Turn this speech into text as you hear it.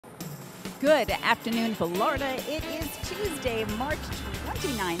Good afternoon, Florida. It is Tuesday, March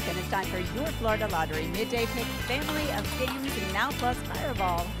 29th, and it's time for your Florida Lottery Midday Pick Family of Games Now Plus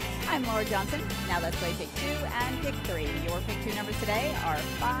Fireball. I'm Laura Johnson. Now let's play Pick 2 and Pick 3. Your Pick 2 numbers today are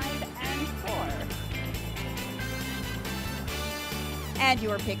 5 and 4. And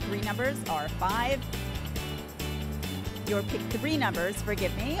your Pick 3 numbers are 5. Your Pick 3 numbers,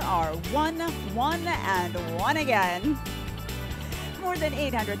 forgive me, are 1, 1, and 1 again. More than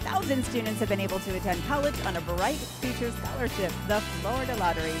 800,000 students have been able to attend college on a Bright Future Scholarship. The Florida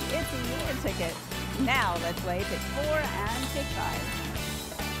Lottery is your ticket. Now let's play Pick 4 and Pick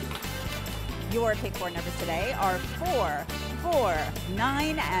 5. Your Pick 4 numbers today are 4, 4,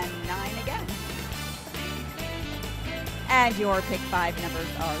 9, and 9 again. And your Pick 5 numbers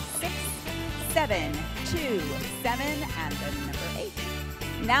are 6, 7, 2, 7, and the number 8.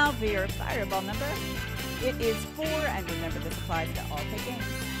 Now for your Fireball number. It is 4, and remember this applies to all Pick games.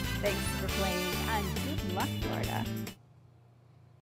 Thanks for playing, and good luck, Florida.